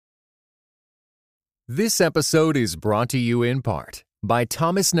This episode is brought to you in part by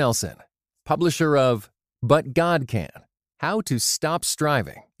Thomas Nelson, publisher of But God Can: How to Stop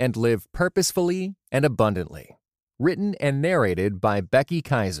Striving and Live Purposefully and Abundantly. Written and narrated by Becky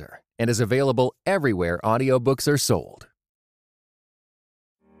Kaiser and is available everywhere audiobooks are sold.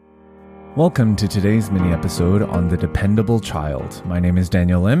 Welcome to today's mini episode on The Dependable Child. My name is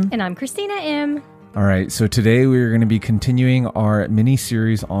Daniel Lim. And I'm Christina M. All right, so today we're going to be continuing our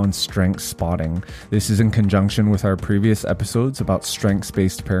mini-series on strength spotting. This is in conjunction with our previous episodes about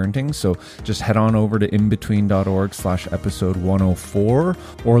strengths-based parenting, so just head on over to inbetween.org/episode 104,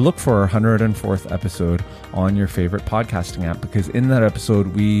 or look for our 104th episode on your favorite podcasting app, because in that episode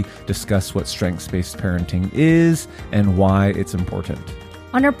we discuss what strengths-based parenting is and why it's important.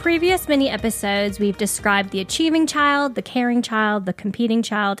 On our previous mini episodes, we've described the achieving child, the caring child, the competing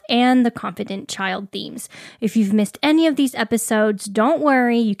child, and the confident child themes. If you've missed any of these episodes, don't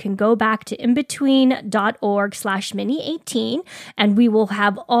worry. You can go back to inbetween.org/mini18, and we will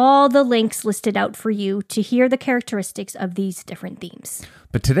have all the links listed out for you to hear the characteristics of these different themes.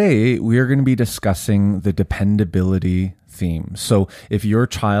 But today we are going to be discussing the dependability theme. So if your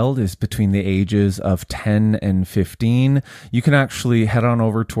child is between the ages of 10 and 15, you can actually head on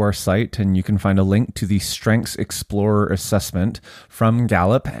over to our site and you can find a link to the Strengths Explorer assessment from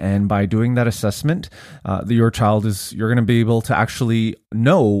Gallup. And by doing that assessment, you're going to be able to actually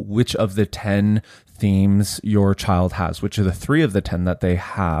know which of the 10 themes your child has, which are the 3 of the 10 that they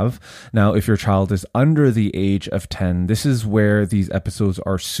have. Now, if your child is under the age of 10, this is where these episodes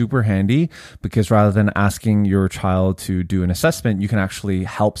are super handy, because rather than asking your child to do an assessment, you can actually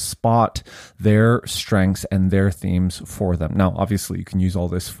help spot their strengths and their themes for them. Now, obviously, you can use all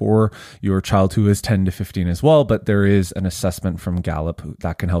this for your child who is 10 to 15 as well, but there is an assessment from Gallup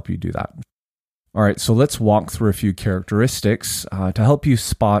that can help you do that. All right, so let's walk through a few characteristics to help you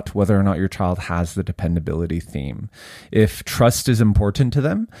spot whether or not your child has the dependability theme. If trust is important to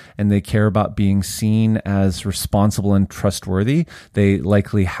them and they care about being seen as responsible and trustworthy, they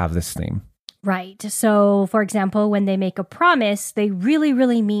likely have this theme. Right. So, for example, when they make a promise, they really,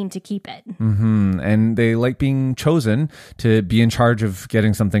 really mean to keep it. And they like being chosen to be in charge of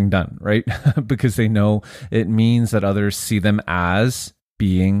getting something done, right? Because they know it means that others see them as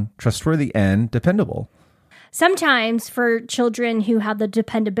being trustworthy and dependable. Sometimes for children who have the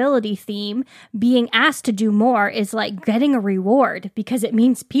dependability theme, being asked to do more is like getting a reward because it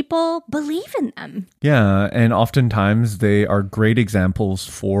means people believe in them. Yeah, and oftentimes they are great examples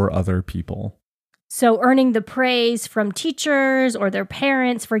for other people. So earning the praise from teachers or their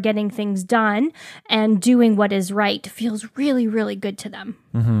parents for getting things done and doing what is right feels really, really good to them.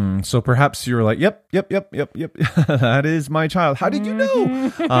 So perhaps you're like, yep. That is my child. How did you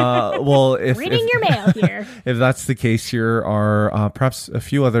know? Well, reading your mail here. If that's the case, here are perhaps a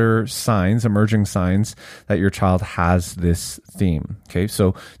few other emerging signs that your child has this theme. Okay,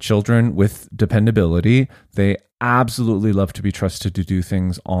 so children with dependability, they absolutely love to be trusted to do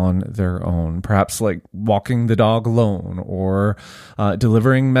things on their own, perhaps like walking the dog alone or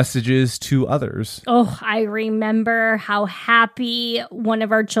delivering messages to others. Oh, I remember how happy one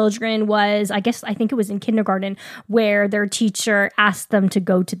of our children was. I think it was in kindergarten, where their teacher asked them to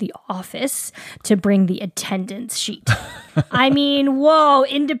go to the office to bring the attendance sheet. I mean, whoa,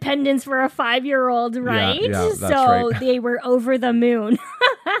 independence for a 5-year-old, right? Yeah, that's so right. They were over the moon.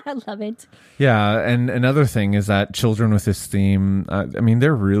 I love it. Yeah, and another thing is that children with this theme,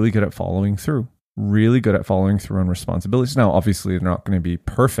 they're really good at following through. Really good at following through on responsibilities. Now, obviously, they're not going to be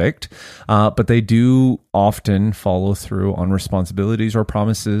perfect, but they do often follow through on responsibilities or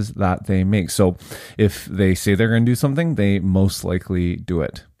promises that they make. So if they say they're going to do something, they most likely do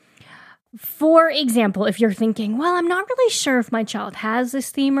it. For example, if you're thinking, well, I'm not really sure if my child has this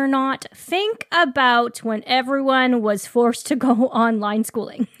theme or not, think about when everyone was forced to go online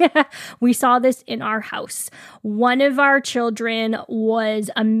schooling. We saw this in our house. One of our children was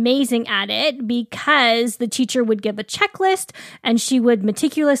amazing at it because the teacher would give a checklist and she would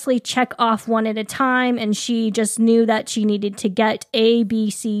meticulously check off one at a time, and she just knew that she needed to get A,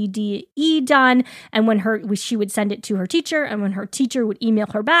 B, C, D, E done. And when she would send it to her teacher, and when her teacher would email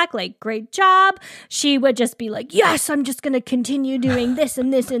her back, like, great job, she would just be like, yes, I'm just going to continue doing this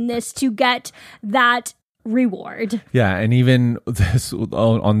and this and this to get that reward. Yeah, and even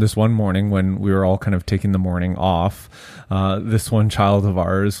on this one morning when we were all kind of taking the morning off, this one child of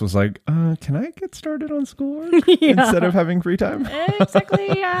ours was like, can I get started on schoolwork instead of having free time?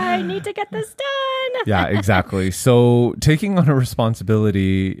 Exactly. I need to get this done. Yeah, exactly. So taking on a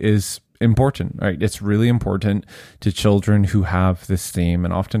responsibility is important, right? It's really important to children who have this theme.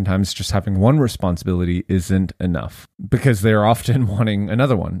 And oftentimes just having one responsibility isn't enough because they're often wanting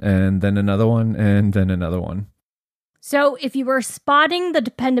another one and then another one and then another one. So if you were spotting the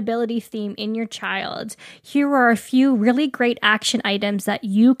dependability theme in your child, here are a few really great action items that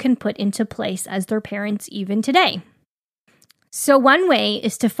you can put into place as their parents even today. So one way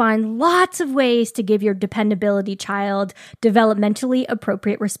is to find lots of ways to give your dependability child developmentally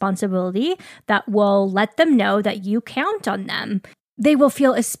appropriate responsibility that will let them know that you count on them. They will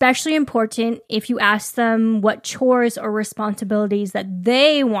feel especially important if you ask them what chores or responsibilities that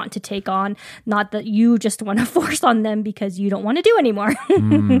they want to take on, not that you just want to force on them because you don't want to do anymore.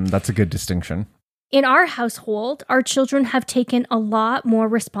 That's a good distinction. In our household, our children have taken a lot more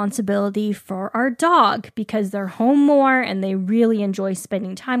responsibility for our dog because they're home more and they really enjoy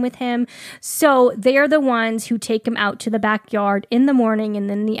spending time with him. So they are the ones who take him out to the backyard in the morning and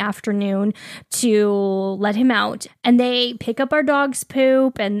then in the afternoon to let him out. And they pick up our dog's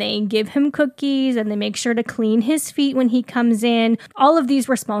poop and they give him cookies and they make sure to clean his feet when he comes in. All of these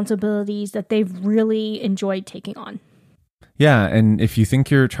responsibilities that they've really enjoyed taking on. Yeah, and if you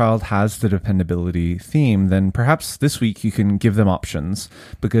think your child has the dependability theme, then perhaps this week you can give them options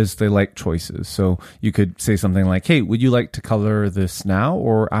because they like choices. So you could say something like, hey, would you like to color this now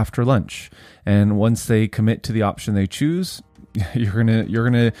or after lunch? And once they commit to the option they choose, you're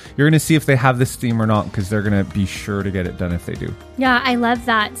gonna see if they have this theme or not, because they're gonna be sure to get it done if they do. Yeah, I love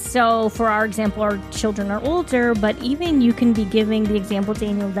that. So for our example, our children are older, but even you can be giving the example,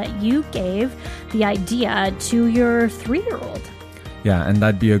 Daniel, that you gave the idea to your 3-year-old. Yeah, and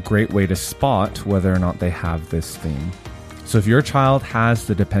that'd be a great way to spot whether or not they have this theme. So if your child has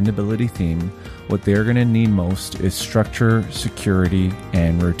the dependability theme, what they're going to need most is structure, security,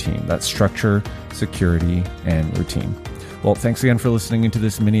 and routine. That's structure, security, and routine. Well, thanks again for listening into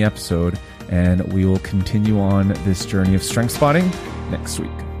this mini episode, and we will continue on this journey of strength spotting next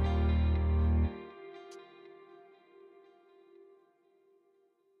week.